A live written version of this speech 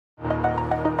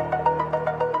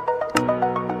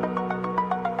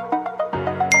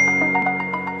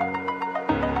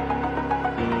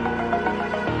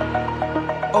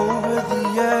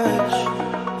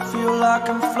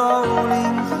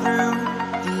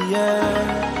air.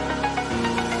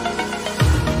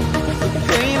 The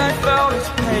pain I felt is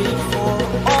paid for,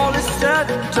 all is said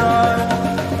and done.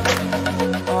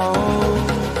 Oh,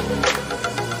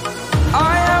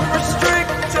 I am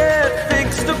restricted,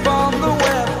 fixed upon the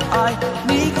web. I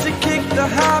need to kick the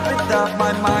habit that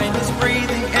my mind is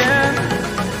breathing in.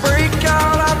 Break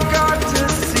out, I've got to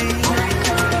see.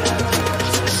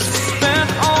 Spent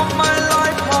all my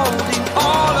life holding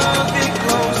all of it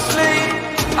closely.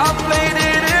 I played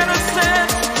it innocent,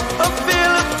 a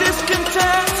feel of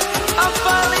discontent. I'm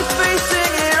finally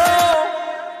facing it all,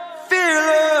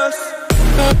 fearless.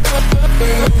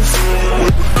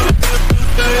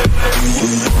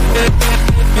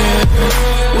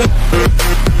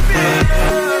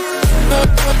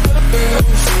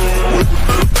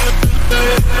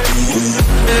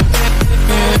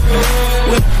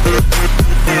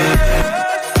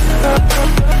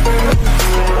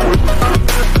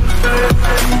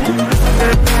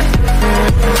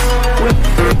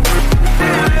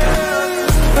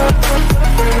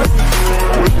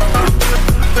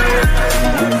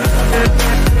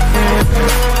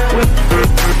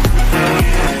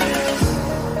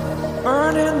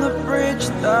 Burning the bridge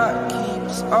that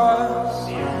keeps us.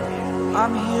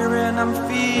 I'm here and I'm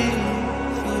feeling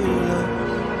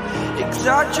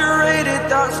exaggerated,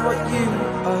 that's what you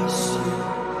assume.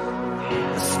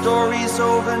 The story's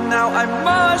over now, I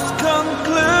must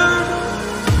conclude.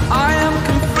 I am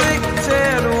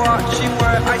conflicted, watching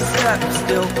where I step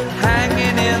still,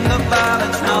 hanging in the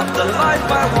balance. Not the life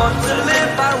I want to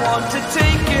live, I want to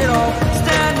take it all.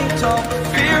 Standing tall,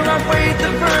 fear I've weighed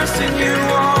the person you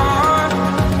are.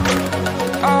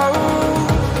 Oh,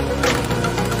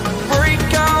 break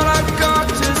out, I've got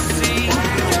to see.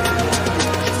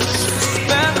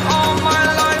 Spent all my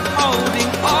life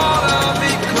holding all of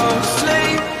it closely.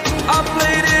 I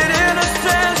played it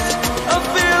innocent, a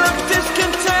feel of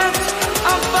discontent.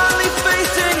 I'm finally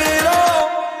facing it all,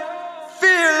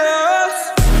 fearless.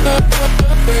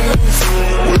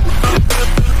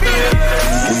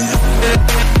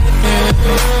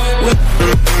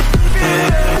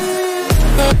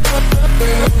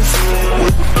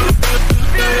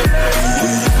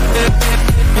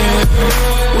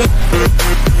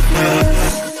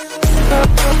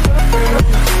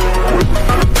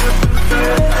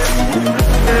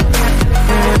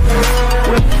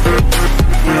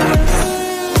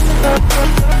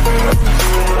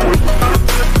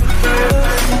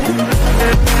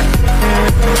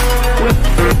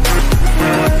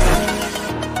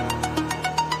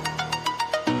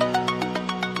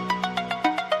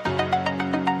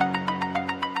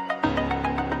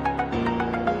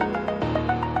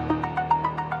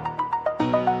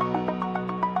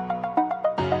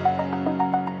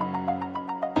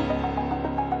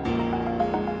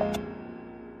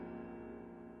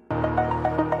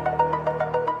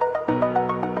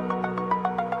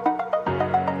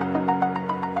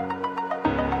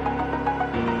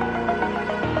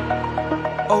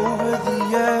 Over the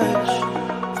edge,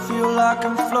 feel like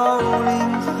I'm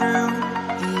floating through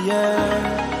the air.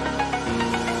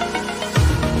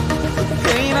 The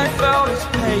pain I felt is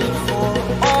paid for,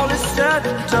 all is said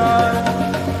and done.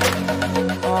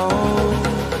 Oh,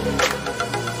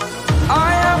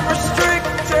 I am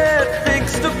restricted,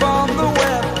 fixed upon the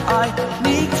web. I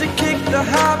need to kick the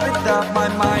habit that my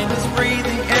mind is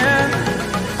breathing in.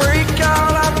 Break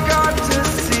out, I've got to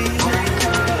see.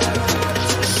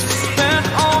 Spent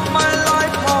all my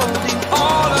life holding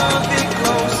all of it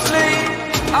closely.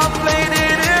 I played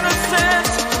it innocent,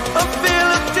 a feel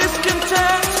of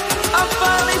discontent. I'm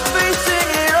finally facing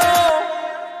it all,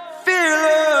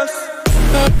 fearless.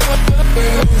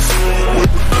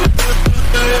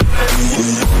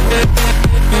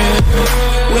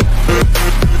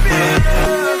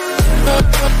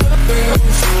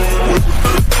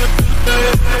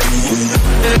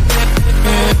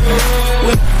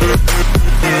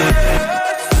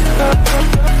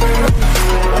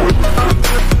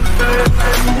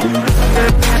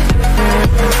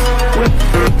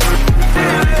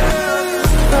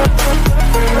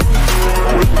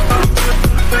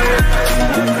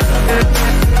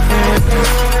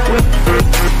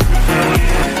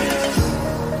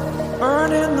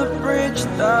 Burning the bridge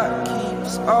that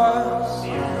keeps us.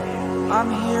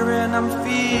 I'm here and I'm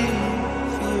feeling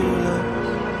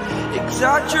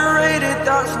exaggerated,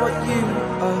 that's what you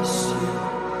assume.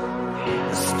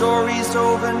 The story's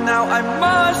over now, I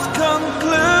must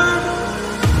conclude.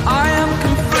 I am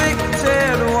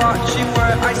conflicted, watching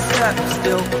where I step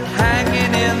still,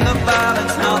 hanging in the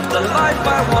balance. Not the life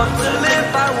I want to live,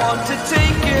 I want to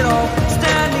take it all.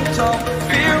 Standing tall,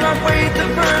 fear I've weighed the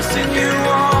person you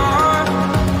are.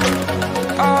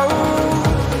 Oh,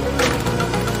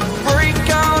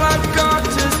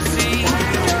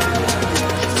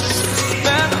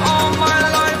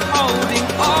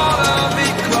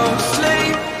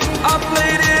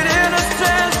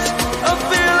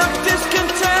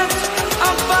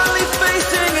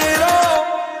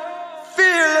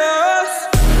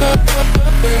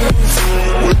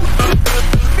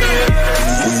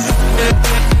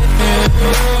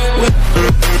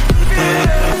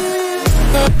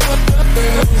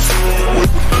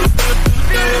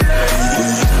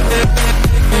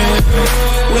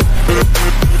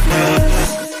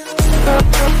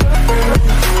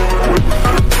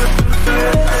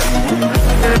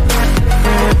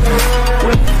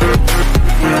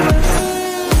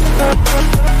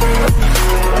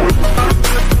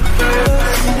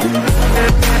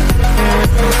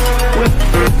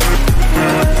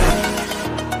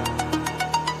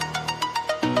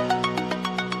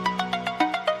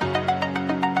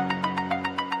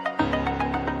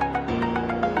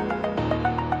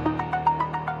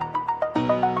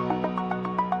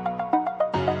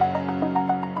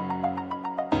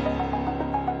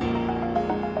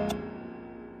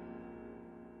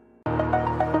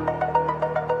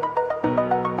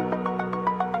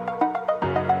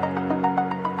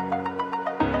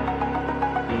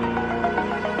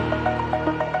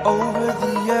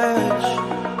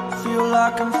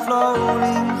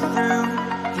 floating through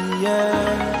the air.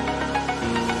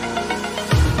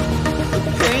 The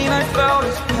pain I felt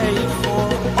is paid for,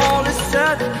 all is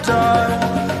said and done.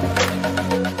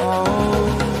 Oh,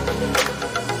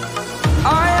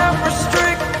 I am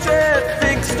restricted,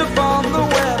 fixed upon the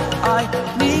web. I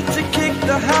need to kick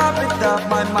the habit that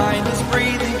my mind is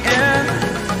breathing in.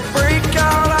 Break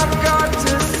out, I've got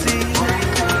to see.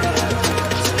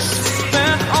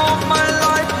 Spent all my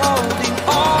life holding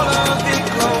all of it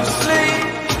closely.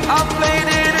 I played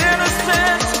it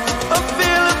innocent, a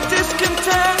feel of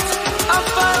discontent. I'm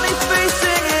finally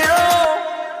facing it all,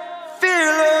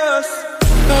 fearless.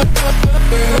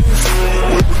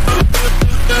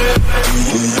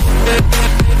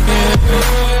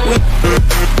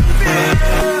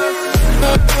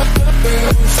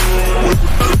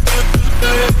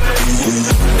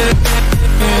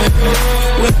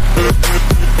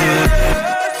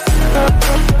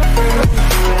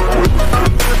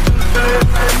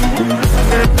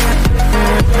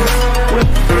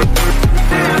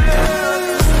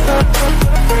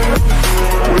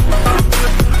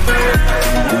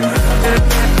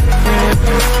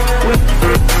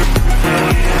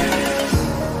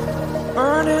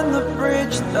 Burning the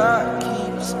bridge that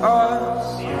keeps us.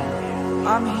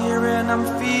 I'm here and I'm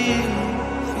feeling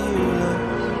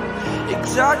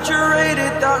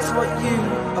exaggerated, that's what you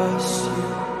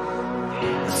assume.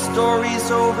 The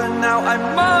story's over now, I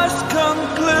must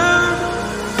conclude.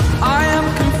 I am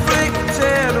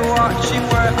conflicted, watching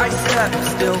where I step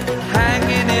still,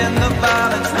 hanging in the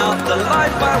balance. Not the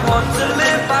life I want to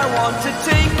live, I want to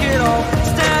take it all.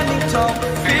 Standing tall,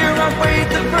 fear I weighed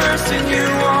the person you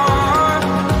are.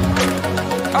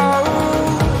 Oh,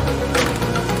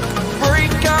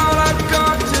 break out, I've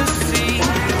got to see.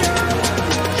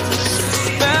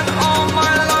 Spent all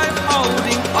my life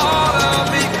holding all of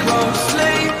it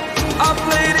closely. I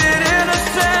played it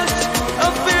innocent, a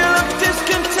feel of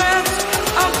discontent.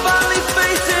 I'm finally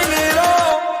facing it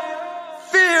all,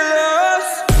 fearless.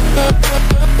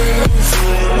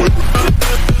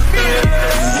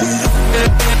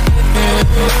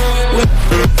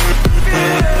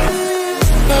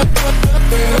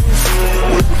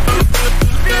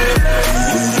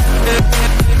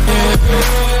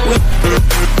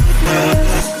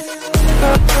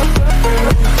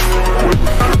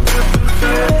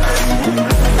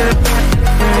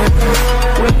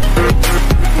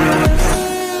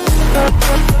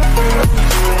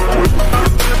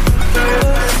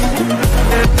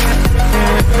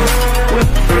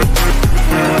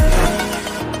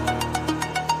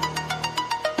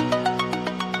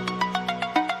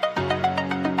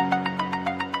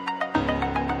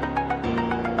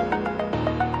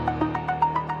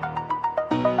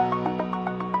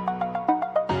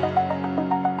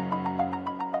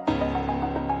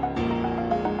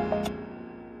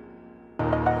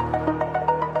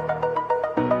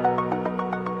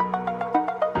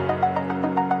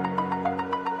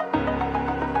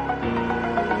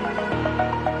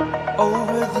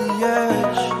 Over the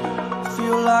edge,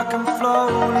 feel like I'm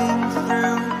floating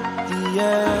through the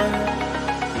air.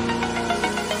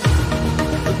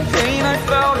 The pain I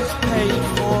felt is paid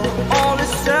for, all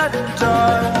is said and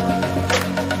done.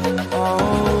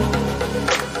 Oh,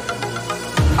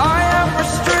 I am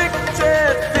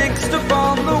restricted, fixed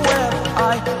upon the web.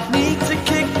 I need to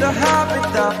kick the habit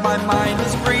that my mind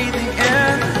is breathing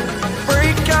in.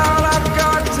 Break out, I've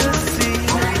got to see.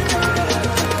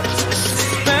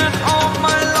 Spent all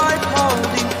my life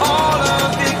holding all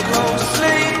of it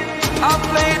closely. I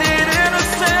played it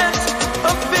innocent,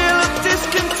 a feel of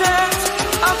discontent.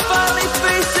 I'm finally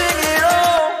facing it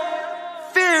all,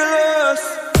 fearless.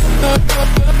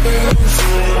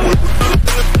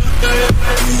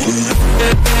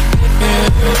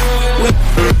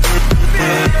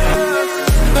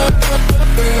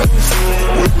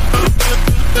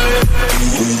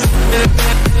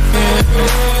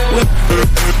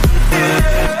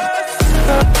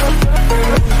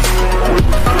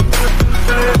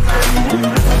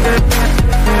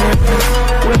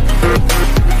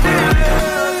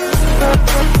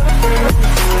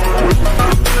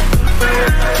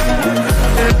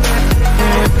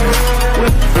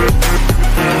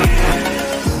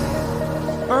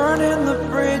 Burning the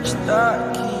bridge that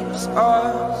keeps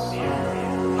us.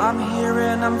 I'm here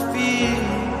and I'm feeling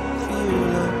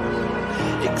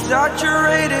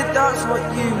exaggerated, that's what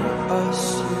you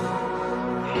assume.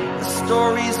 The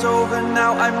story's over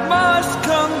now, I must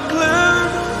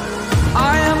conclude.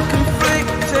 I am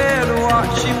conflicted,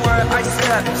 watching where I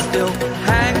step still,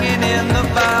 hanging in the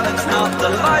balance. Not the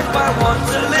life I want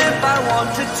to live, I want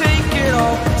to take it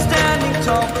all. Standing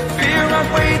tall, fear I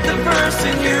weighed the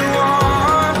person you are.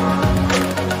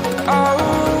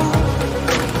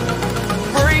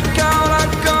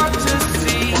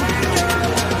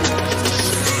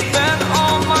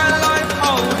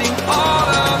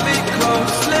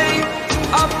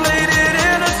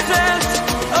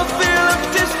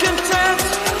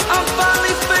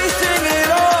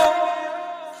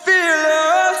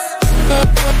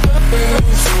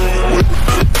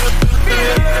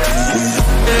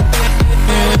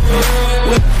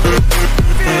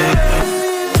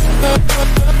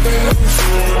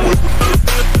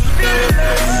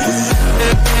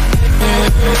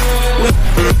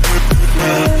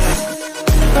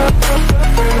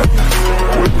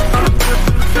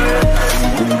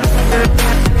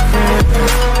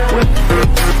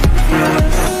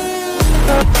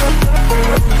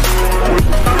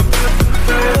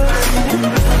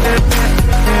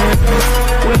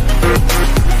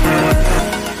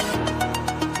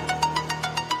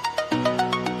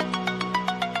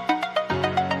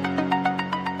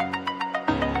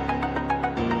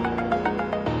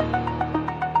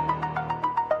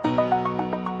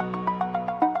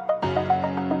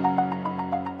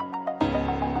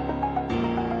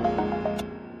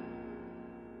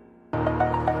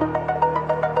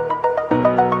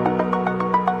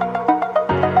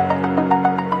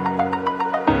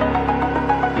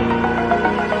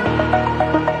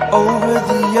 Over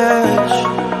the edge,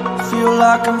 feel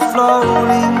like I'm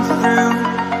floating through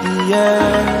the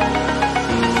air.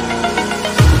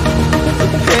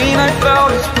 The pain I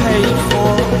felt is paid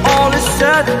for, all is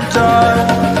said and done.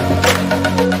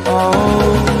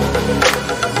 Oh,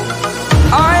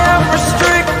 I am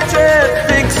restricted,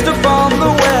 fixed upon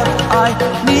the web. I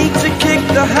need to kick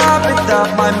the habit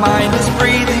that my mind is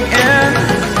breathing in.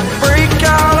 Break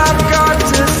out, I've got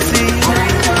to see.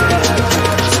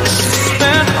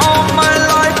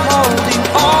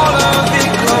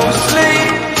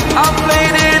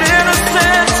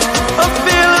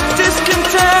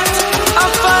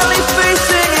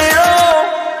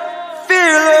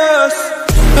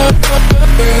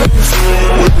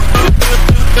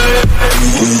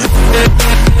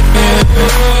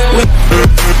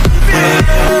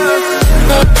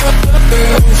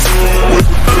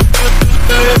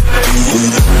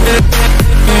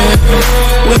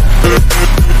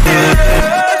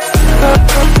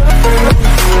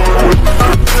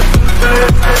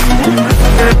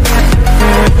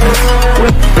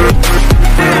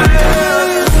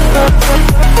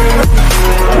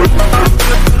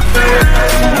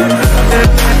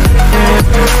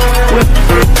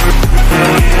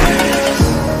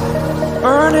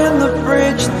 Burning the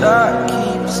bridge that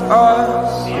keeps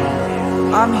us.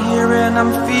 I'm here and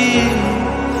I'm fearless.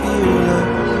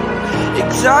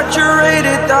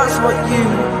 Exaggerated, that's what you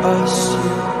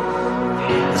assume.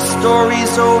 The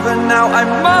story's over now, I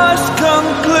must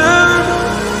conclude.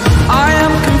 I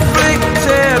am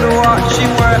conflicted,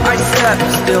 watching where I step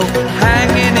still,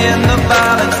 hanging in the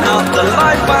balance. Not the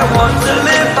life I want to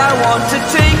live, I want to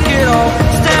take it all.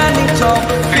 Standing tall,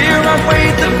 fear I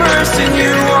weighed the person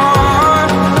you are.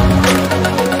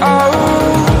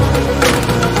 Oh,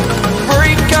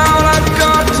 break out, I've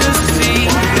got to see.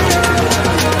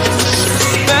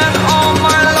 Spent all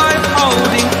my life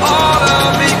holding all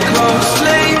of it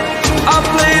closely. I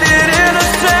played it in a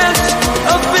sense,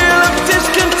 a feel of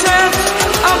discontent.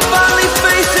 I'm finally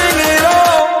facing it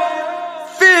all,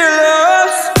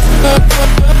 fearless.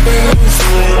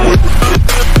 Fearless.